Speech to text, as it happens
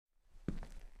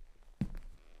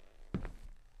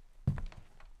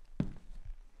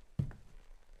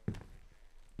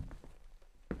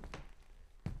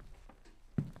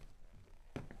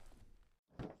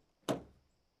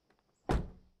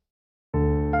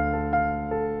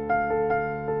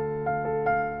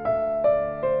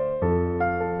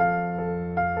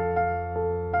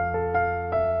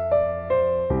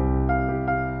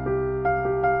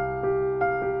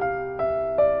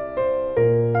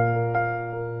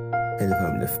Hello,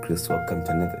 family of Christ. Welcome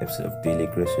to another episode of Daily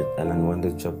Grace with Alan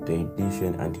Wonder Chapter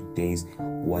Edition. And today's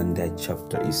Wonder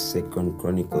chapter is 2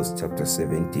 Chronicles chapter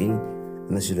 17.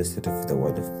 And I should start off with a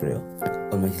word of prayer.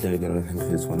 Almighty Lord God, thank you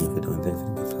for this wonderful day. Thank you for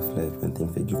the gift of life. And thank you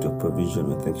for the gift of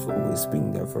provision. And thank you for always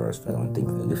being there for us. Father, and thank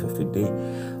you for the gift of today,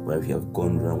 where we have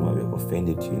gone wrong, where we have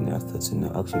offended you in our thoughts and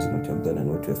our actions, and what we have done and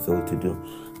what we have failed to do.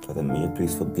 Father, may you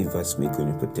please forgive us. May you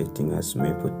continue protecting us. May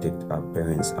you protect our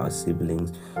parents, our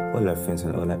siblings, all our friends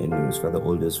and all our enemies. Father,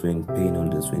 all those who are in pain, all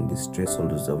those who are in distress, all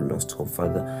those who have lost hope.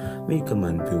 Father, may you come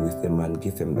and be with them and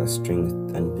give them the strength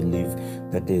and believe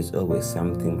that there is always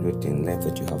something great in life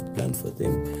that you have planned for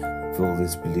them. For all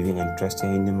this believing and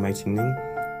trusting in the mighty name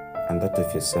and that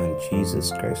of your Son,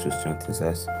 Jesus Christ, who strengthens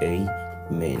us.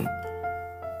 Amen.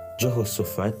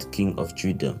 Jehoshaphat, king of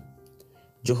Judah.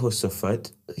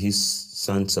 Jehoshaphat, his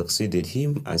son, succeeded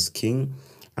him as king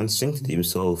and strengthened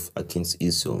himself against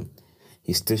Israel.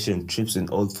 He stationed troops in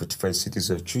all fortified cities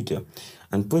of Judah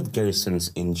and put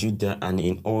garrisons in Judah and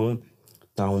in all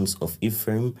towns of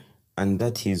Ephraim, and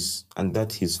that his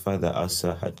father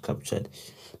Asa had captured.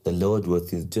 The Lord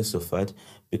was with Jehoshaphat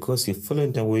because he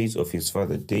followed the ways of his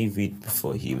father David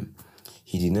before him.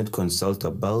 He did not consult the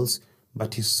Baals,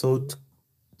 but he sought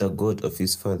the God of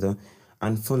his father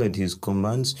and followed his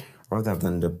commands rather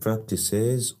than the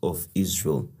practices of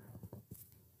Israel.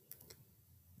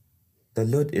 The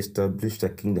Lord established a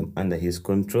kingdom under his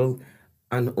control,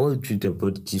 and all Judah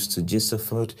brought gifts to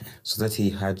Jehoshaphat so that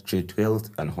he had great wealth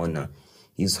and honor.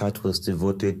 His heart was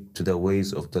devoted to the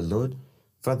ways of the Lord.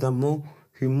 Furthermore,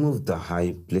 he moved the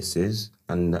high places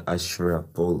and the Asherah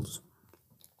poles.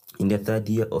 In the 3rd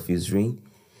year of his reign,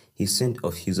 he sent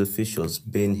of his officials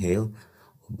Ben-Hail,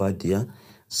 Obadiah,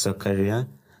 Zechariah,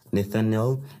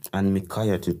 Nathaniel, and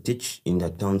Micaiah to teach in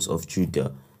the towns of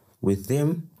Judah. With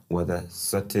them were the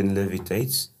certain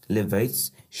Levites,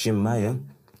 Shemaiah,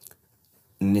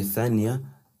 Nethaniah,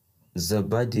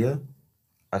 Zebadiah,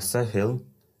 Asahel,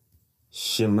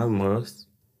 Shemamoroth,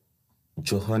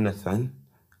 Johonathan,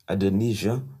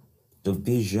 Adonijah,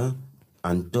 Tobijah,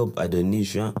 and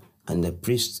Tob-Adonijah, and the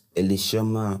priests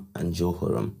Elishama and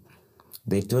Jehoram.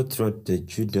 They taught throughout the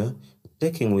Judah,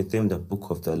 taking with them the book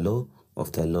of the law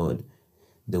of the Lord.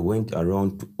 They went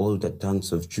around to all the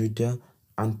towns of Judah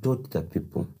and taught the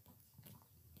people.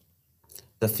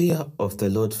 The fear of the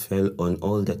Lord fell on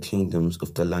all the kingdoms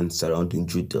of the land surrounding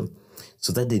Judah,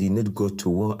 so that they did not go to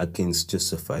war against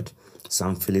Jehoshaphat.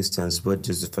 Some Philistines brought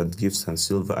Jehoshaphat gifts and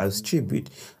silver as tribute,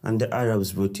 and the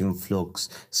Arabs brought him flocks,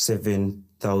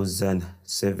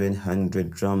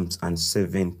 7,700 rams and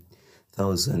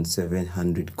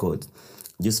 7,700 goats.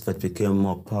 Jehoshaphat became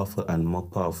more powerful and more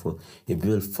powerful. He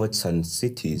built forts and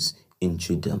cities in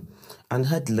Judah and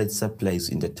had large supplies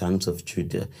in the towns of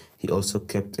Judah. He also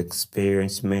kept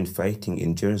experienced men fighting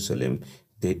in Jerusalem.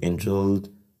 Their enrollment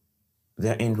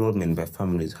by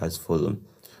families has fallen.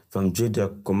 From Judah,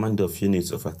 commander of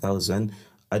units of 1,000,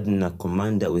 Adnah,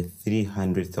 commander with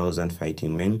 300,000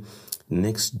 fighting men.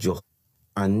 Next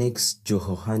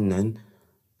Jehohanan,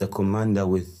 the commander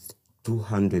with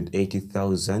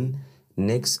 280,000.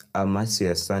 Next,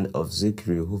 Amasiah, son of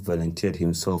Zikri, who volunteered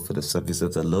himself for the service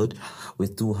of the Lord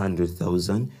with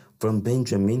 200,000. From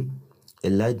Benjamin,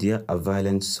 Eliadiah, a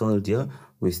valiant soldier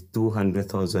with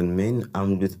 200,000 men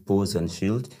armed with bows and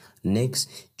shields. Next,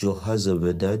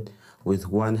 Jehoshaphat with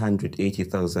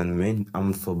 180,000 men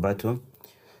armed for battle.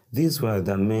 These were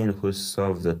the men who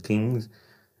served the kings,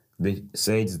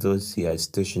 besides those he had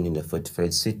stationed in the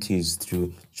fortified cities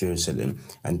through Jerusalem.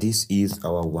 And this is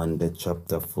our wonder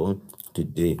chapter for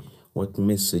today. What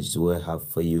message do I have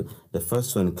for you? The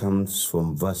first one comes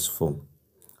from verse 4.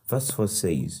 Verse 4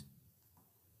 says,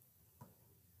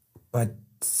 "But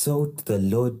sought the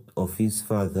Lord of his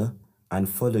father and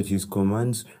followed his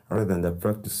commands rather than the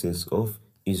practices of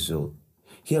Israel."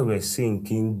 Here we're seeing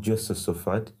King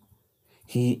Jehoshaphat.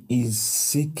 He is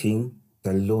seeking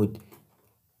the Lord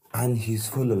and he's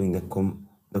following the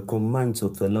commands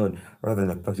of the Lord rather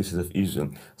than the practices of Israel.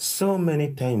 So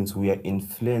many times we are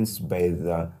influenced by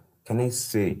the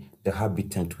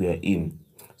habitat we are in.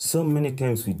 So many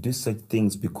times we do such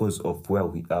things because of where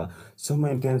we are. So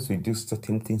many times we do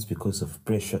certain things because of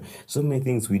pressure. So many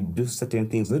things we do certain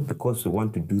things not because we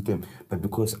want to do them, but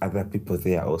because other people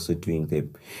there are also doing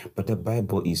them. But the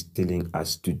Bible is telling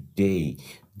us today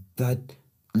that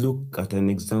look at an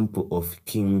example of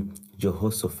King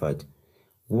Jehoshaphat.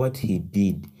 What he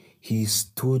did, he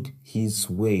stood his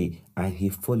way and he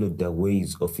followed the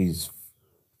ways of his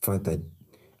father,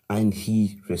 and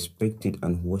he respected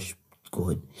and worshipped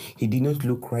God. He did not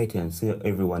look right and say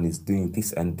everyone is doing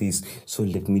this and this, so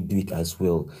let me do it as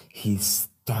well. He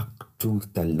back to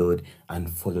the Lord and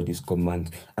follow His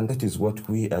commands. And that is what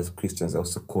we as Christians are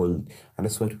also called, and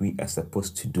that's what we are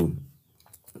supposed to do.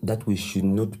 That we should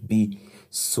not be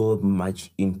so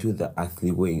much into the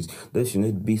earthly ways, that we should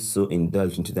not be so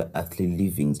indulged into the earthly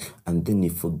livings, and then we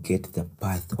forget the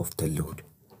path of the Lord.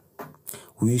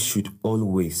 We should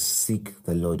always seek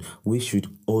the Lord. We should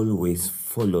always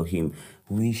follow Him.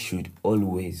 We should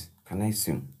always, can I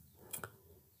sing?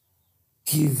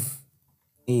 Give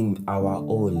in our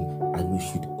all, and we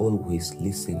should always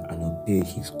listen and obey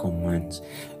His commands.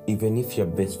 Even if your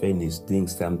best friend is doing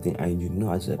something and you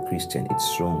know as a Christian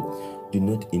it's wrong, do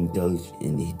not indulge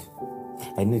in it.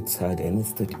 I know it's hard, I know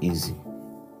it's not easy.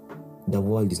 The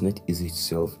world is not easy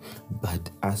itself, but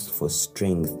ask for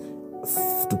strength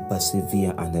to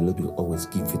persevere, and the Lord will always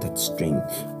give you that strength.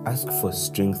 Ask for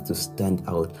strength to stand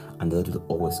out, and the Lord will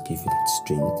always give you that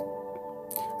strength.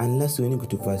 And lastly, when you go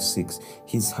to verse 6,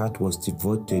 his heart was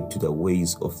devoted to the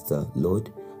ways of the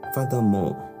Lord.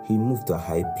 Furthermore, he moved the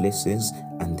high places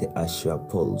and the Asherah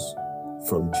poles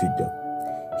from Judah.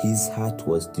 His heart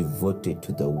was devoted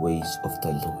to the ways of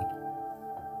the Lord.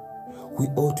 We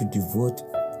ought to devote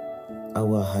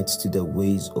our hearts to the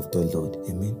ways of the Lord.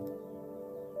 Amen.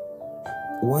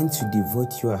 Once you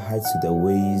devote your hearts to the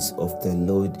ways of the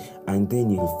Lord, and then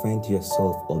you'll find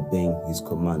yourself obeying His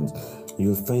commands.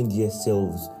 You'll find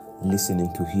yourselves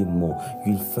listening to Him more.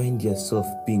 You'll find yourself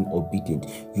being obedient.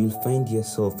 You'll find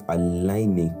yourself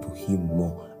aligning to Him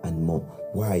more and more.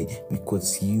 Why?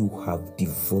 Because you have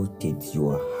devoted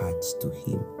your hearts to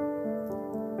Him.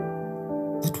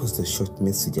 That was the short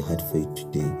message I had for you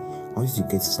today. Once you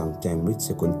get some time, read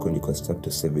 2 Chronicles chapter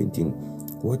 17.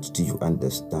 What do you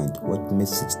understand? What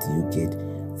message do you get?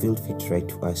 Feel free to write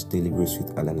to us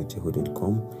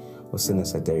dailygracewithalan@yahoo.com, or send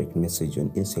us a direct message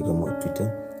on Instagram or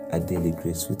Twitter at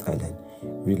dailygracewithalan.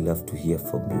 We'd love to hear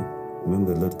from you.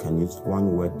 Remember, the Lord can use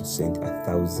one word to send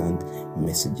 1,000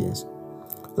 messages.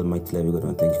 Almighty Lord,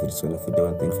 God, I thank you for this wonderful day.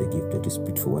 I thank you for the gift of this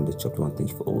beautiful wonder chapter. I thank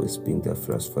you for always being there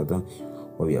for us, Father.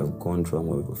 Where we have gone wrong,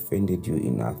 where we've offended you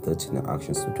in our thoughts, in our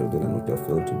actions, what we have done and what we have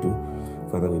failed to do.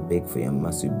 Father, we beg for your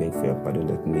mercy, we beg for your pardon,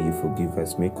 that may you forgive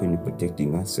us, may you continue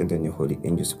protecting us, send on your holy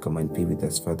angels to come and be with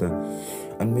us, Father.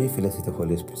 And may you fill us with the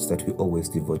Holy Spirit, that we always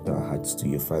devote our hearts to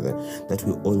you, Father, that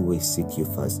we always seek you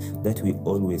first, that we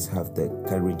always have the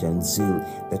courage and zeal,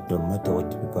 that no matter what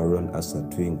people around us are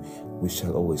doing, we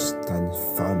shall always stand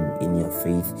firm in your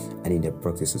faith and in the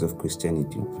practices of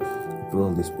Christianity. We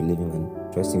all this believing and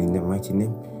trusting in the mighty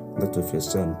name, that of your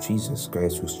Son, Jesus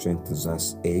Christ, who strengthens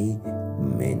us.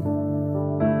 Amen.